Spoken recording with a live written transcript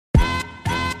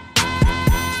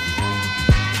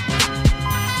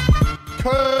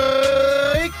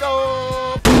Perico!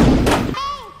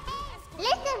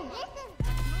 Listen.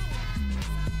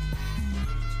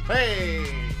 Hey!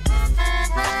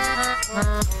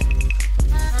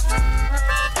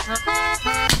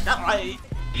 Alright.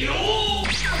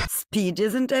 Speed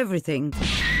isn't everything.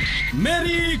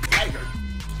 Merry Tiger!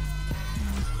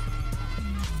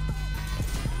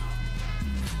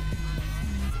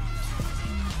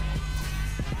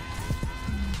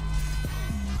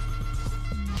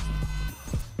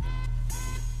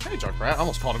 Hey, Junkrat, I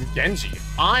almost called him Genji.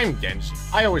 I'm Genji.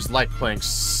 I always like playing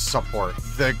support.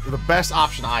 The best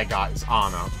option I got is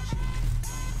Ana.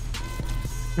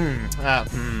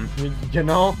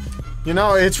 You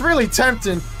know, it's really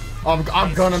tempting.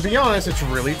 I'm gonna be honest, it's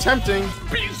really tempting.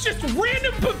 It's just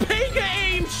random Papega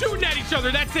aim shooting at each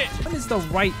other, that's it. When is the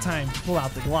right time to pull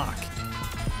out the Glock?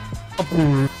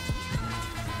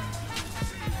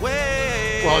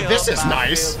 Well, this is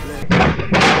nice.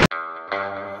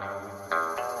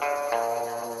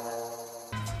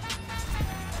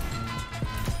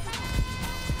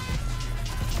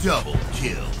 Double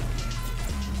kill.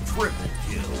 Triple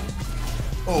kill.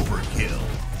 Overkill.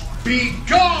 Be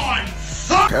gone,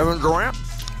 son! Kevin Durant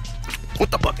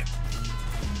with the bucket.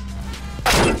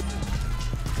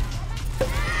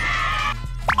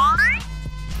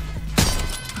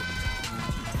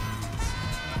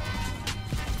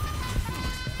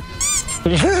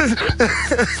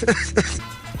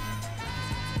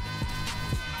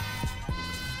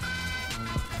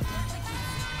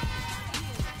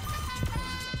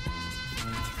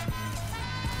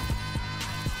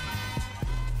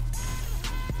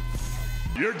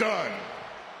 You're done.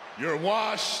 You're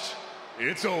washed.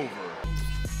 It's over.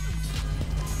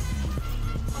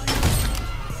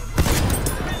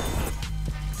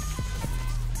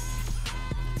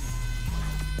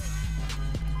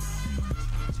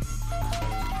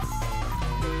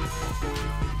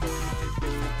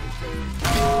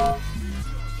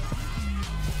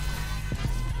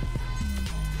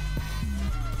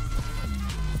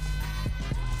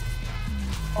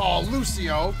 Oh,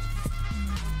 Lucio.